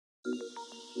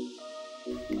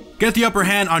Get the upper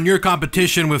hand on your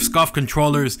competition with SCUF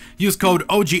controllers. Use code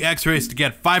OGXRAYZ to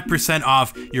get 5%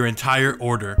 off your entire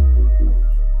order.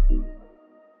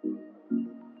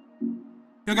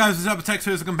 Yo guys, what's up? It's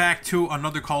XRAYZ. Welcome back to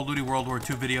another Call of Duty World War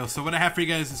II video. So what I have for you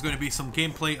guys is going to be some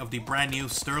gameplay of the brand new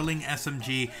Sterling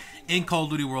SMG in Call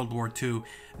of Duty World War II.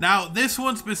 Now, this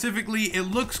one specifically, it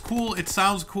looks cool, it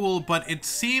sounds cool, but it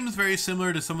seems very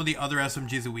similar to some of the other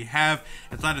SMGs that we have.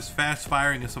 It's not as fast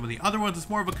firing as some of the other ones. It's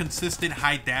more of a consistent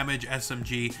high damage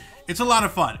SMG. It's a lot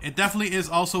of fun. It definitely is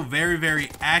also very, very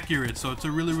accurate. So it's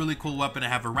a really, really cool weapon to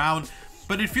have around.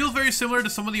 But it feels very similar to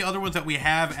some of the other ones that we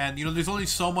have, and you know, there's only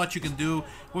so much you can do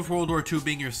with World War II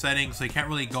being your setting, so you can't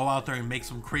really go out there and make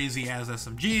some crazy ass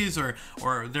SMGs,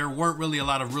 or there weren't really a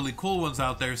lot of really cool ones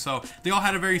out there. So they all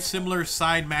had a very similar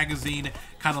side magazine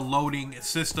kind of loading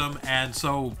system, and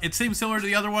so it seems similar to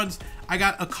the other ones. I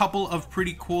got a couple of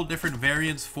pretty cool different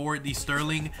variants for the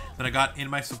Sterling that I got in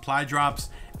my supply drops,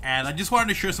 and I just wanted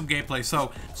to share some gameplay.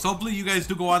 So hopefully you guys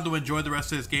do go on to enjoy the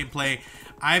rest of this gameplay.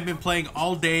 I've been playing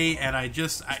all day, and I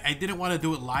didn't want to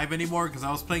do it live anymore because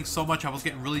I was playing so much. I was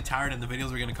getting really tired and the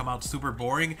videos were going to come out super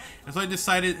boring. And so I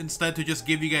decided instead to just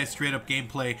give you guys straight up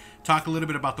gameplay, talk a little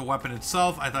bit about the weapon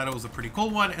itself. I thought it was a pretty cool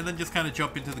one, and then just kind of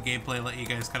jump into the gameplay and let you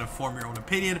guys kind of form your own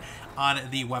opinion on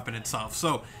the weapon itself.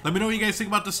 So let me know what you guys think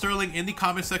about the Sterling in the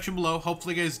comment section below.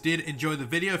 Hopefully you guys did enjoy the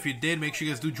video. If you did, make sure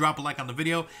you guys do drop a like on the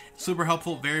video. It's super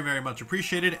helpful, very, very much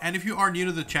appreciated. And if you are new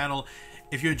to the channel,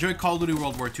 if you enjoy Call of Duty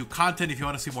World War II content, if you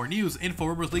want to see more news, info,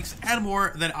 rumors, leaks, and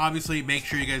more, then obviously make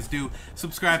sure you guys do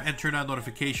subscribe and turn on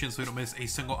notifications so you don't miss a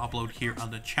single upload here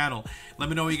on the channel. Let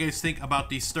me know what you guys think about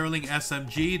the Sterling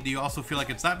SMG. Do you also feel like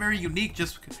it's not very unique?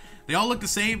 Just they all look the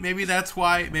same. Maybe that's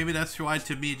why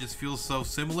to me it just feels so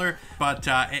similar. But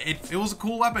it was a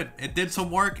cool weapon. It did some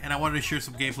work, and I wanted to share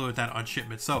some gameplay with that on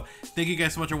shipment. So thank you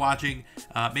guys so much for watching.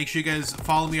 Make sure you guys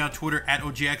follow me on Twitter at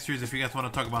OGXRAYZ if you guys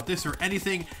want to talk about this or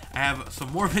anything. I have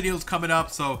some more videos coming up.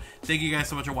 So thank you guys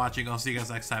so much for watching. I'll see you guys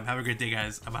next time. Have a great day,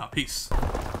 guys. I'm out. Peace.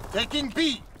 Taking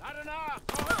B.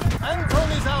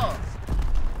 Anton is ours.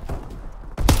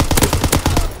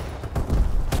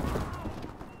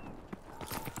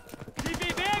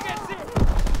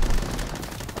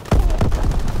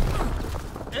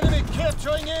 Enemy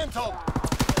capturing Anton.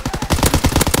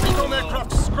 Recon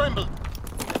aircraft scrambled.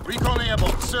 Recon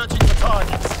airborne searching for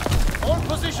targets. All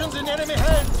positions in enemy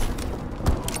hands.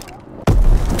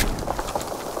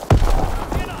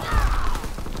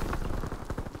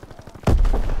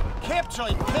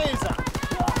 Capturing Kaiser.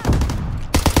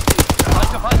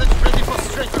 Fighter pilots ready for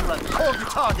strafing run. Hold the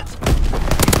targets.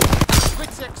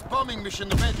 XRAYZ bombing mission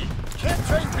ready.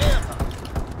 Capturing Bertha.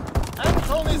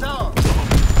 Anton is ours.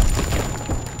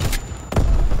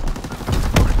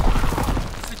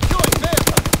 Securing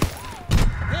Bertha.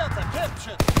 Bertha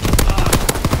captured.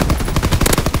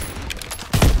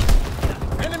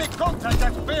 Enemy contact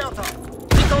at Bertha.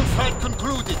 Recon fight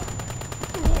concluded.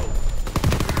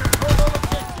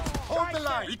 Hold the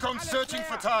line. Recon searching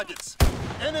for targets.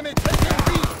 Enemy taking B.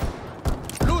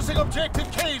 Losing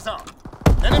objective Kaiser.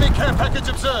 Enemy care package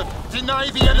observed. Deny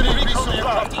the enemy recon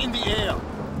aircraft in the air.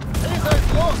 Kaiser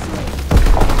is lost.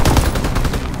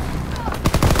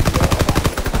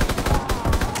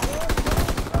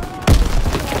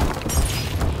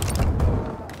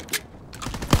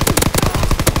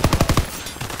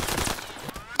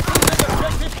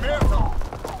 Objective Bertha.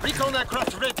 Recon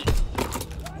aircraft ready.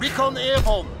 Recon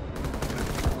airborne.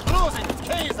 Closing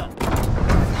Kaiser.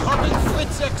 Dropping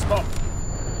XRAYZ bomb.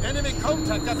 Enemy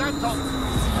contact at Anton.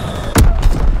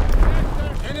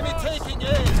 Enemy taking A.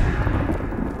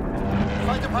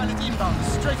 Fighter pilot inbound,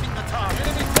 strafing the target.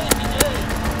 Enemy taking A.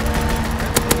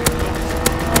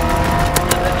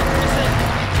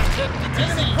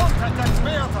 Enemy contact at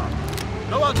Bertha.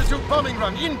 Low altitude bombing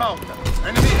run inbound.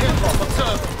 Enemy airdrop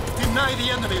observed. Deny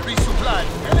the enemy resupply.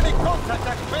 Enemy contact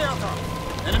at Bertha.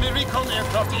 Enemy recon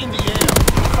aircraft in the air.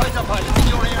 Fighter pilot in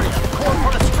your area. Call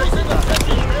for a strafing attack.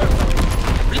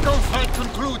 Recon fight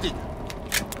concluded.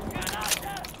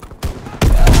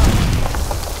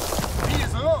 He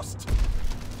is lost.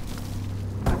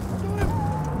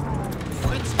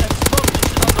 XRAYZ bomb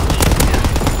mission on the way.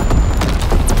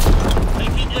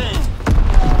 Taking A.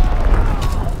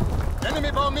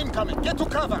 Enemy bomb incoming. Get to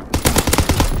cover.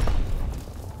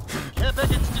 Care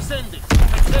package descending.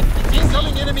 Accepted.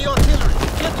 Incoming enemy artillery.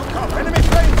 Get to cover. Enemy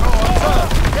flamethrower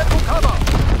observed. Get to cover.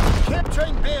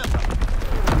 Capturing Bertha.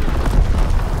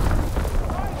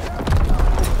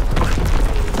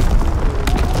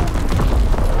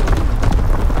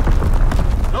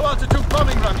 Low altitude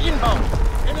bombing run inbound.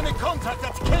 Enemy contact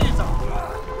at Kaiser.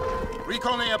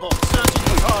 Recon airborne searching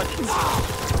for targets.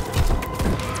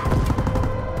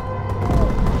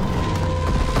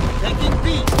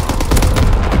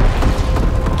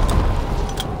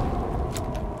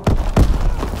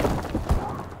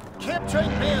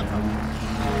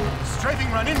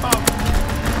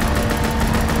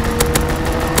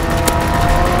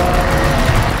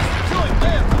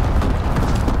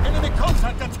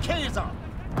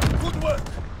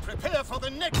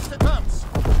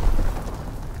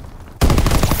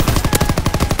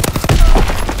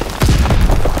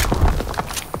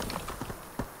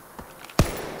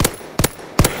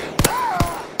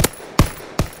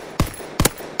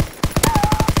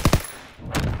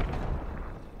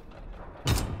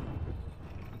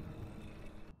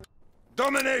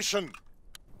 Domination!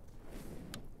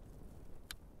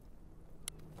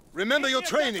 Remember your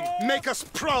training. Make us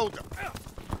proud.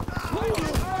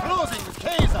 Closing the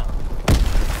Kaiser.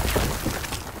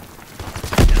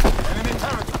 Enemy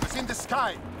turret is in the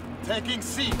sky. Taking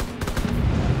C.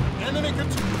 Enemy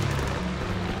control.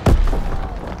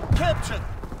 Captured.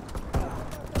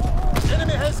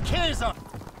 Enemy has Kaiser.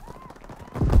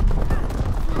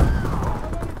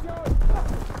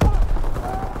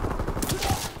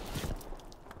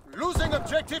 Losing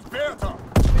objective Bertha.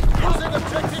 Losing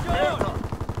objective Bertha.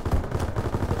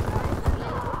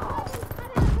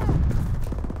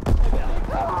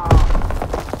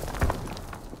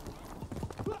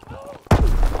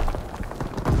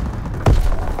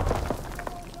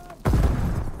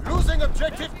 Losing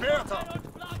objective Bertha.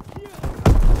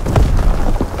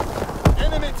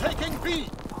 Enemy taking B.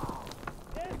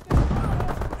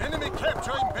 Enemy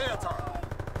capturing Bertha.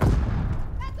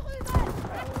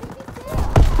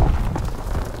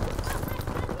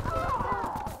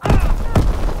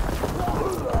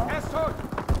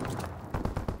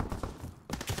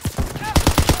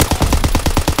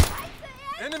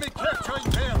 Enemy capturing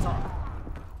Bertha.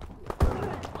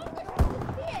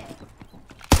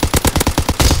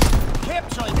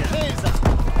 Capturing Kaiser.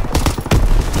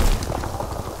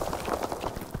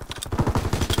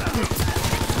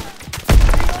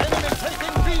 Enemy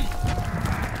taking B.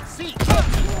 C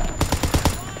captured.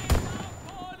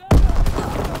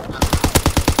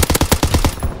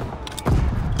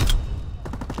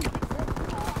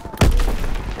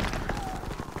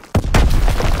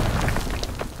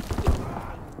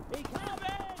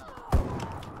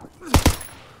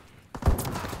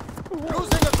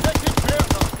 Losing objective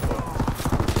Bertha.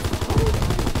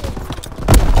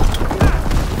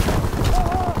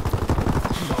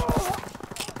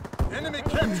 Enemy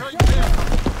capturing Bertha.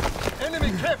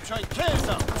 Enemy capturing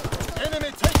Kaiser.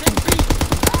 Enemy taking B.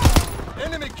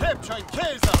 Enemy capturing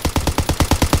Kaiser.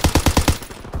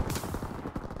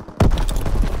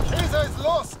 Kaiser is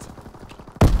lost.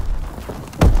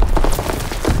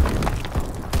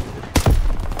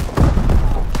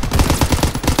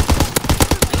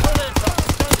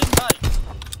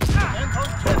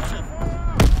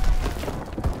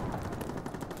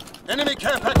 Enemy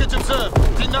care package observed.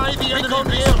 Deny the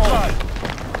enemy resupply.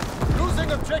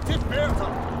 Losing objective Bertha.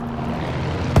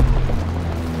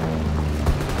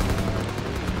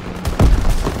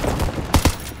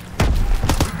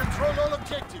 We control all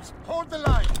objectives. Hold the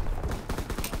line.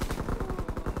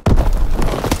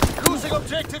 Losing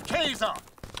objective Kaiser.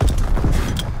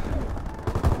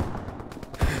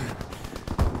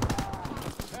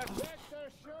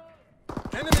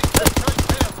 Enemy capturing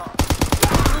Bertha.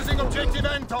 Losing objective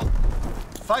Anton.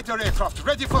 Fighter aircraft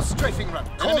ready for strafing run.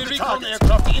 Enemy recon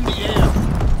aircraft in the air.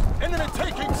 Enemy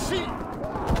taking C.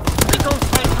 Recon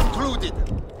flight concluded.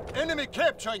 Enemy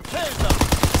capturing Kaiser.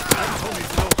 Anton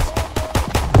is lost.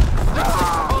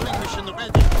 Bombing mission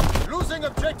ready. Losing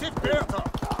objective Bertha.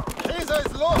 Kaiser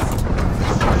is lost.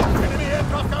 Enemy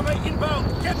aircraft armor inbound.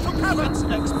 Get to cover.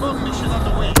 X-bomb mission on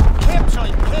the way.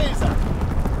 Capturing Kaiser.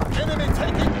 Enemy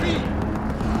taking B.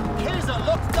 Kaiser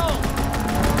locked down.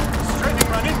 Strafing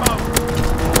run inbound.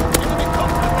 Enemy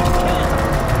contact with Kaiser.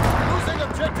 Losing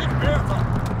objective Bertha.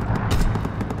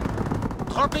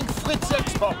 Dropping Fritz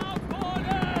X-bomb.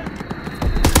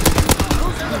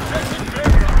 Losing objective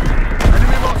Bertha.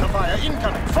 Enemy mortar fire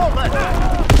incoming. Fall back.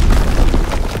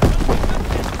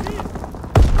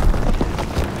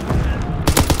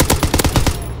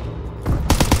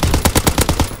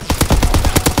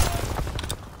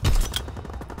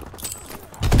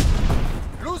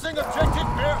 Losing objective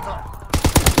Bertha.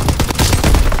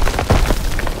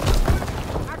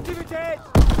 Activität!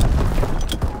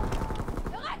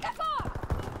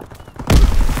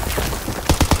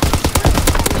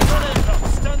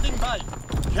 Standing by.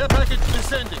 Care package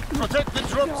descending. Protect the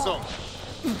drop zone.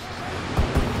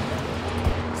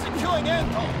 Securing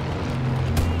Anton.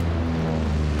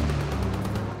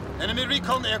 Enemy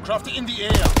recon aircraft in the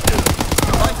air.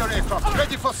 Fighter aircraft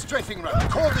ready for strafing run.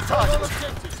 Call the target. All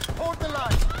objectives. Hold the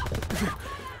line.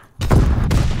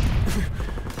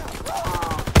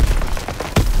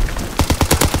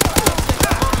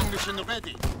 Bombing mission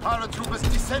ready. Paratroopers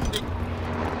descending.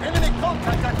 Enemy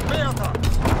contact at Bertha.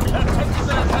 We have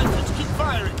tactical advantage. Keep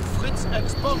firing. Fritz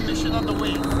X-bomb mission on the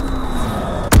way.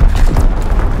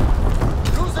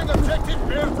 Losing objective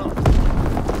Bertha.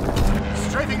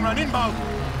 Strafing run inbound.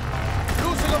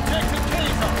 Losing objective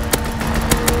Kaiser.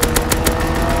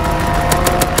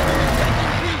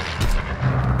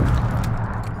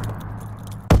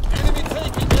 Enemy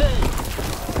taking A.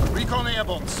 Recon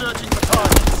airborne, searching for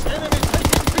targets. Enemy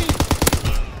taking B.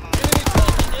 Enemy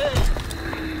taking A.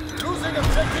 Losing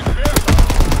objective.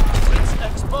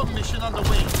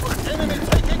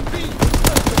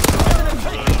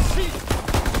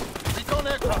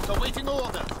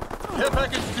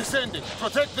 descending.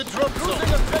 Protect the drop zone.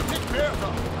 Losing objective Bertha.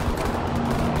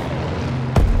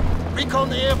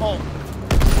 Recon airborne.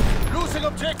 Losing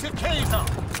objective Kaiser.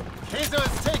 Kaiser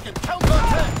is taken.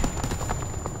 Counter-attack.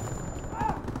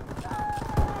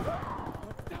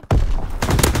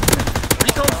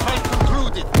 Recon fight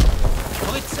concluded.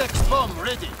 Fritz X bomb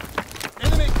ready.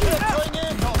 Enemy capturing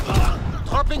airtop.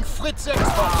 Dropping Fritz X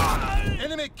bomb.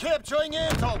 Enemy capturing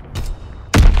airtop.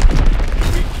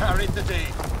 We carried the day.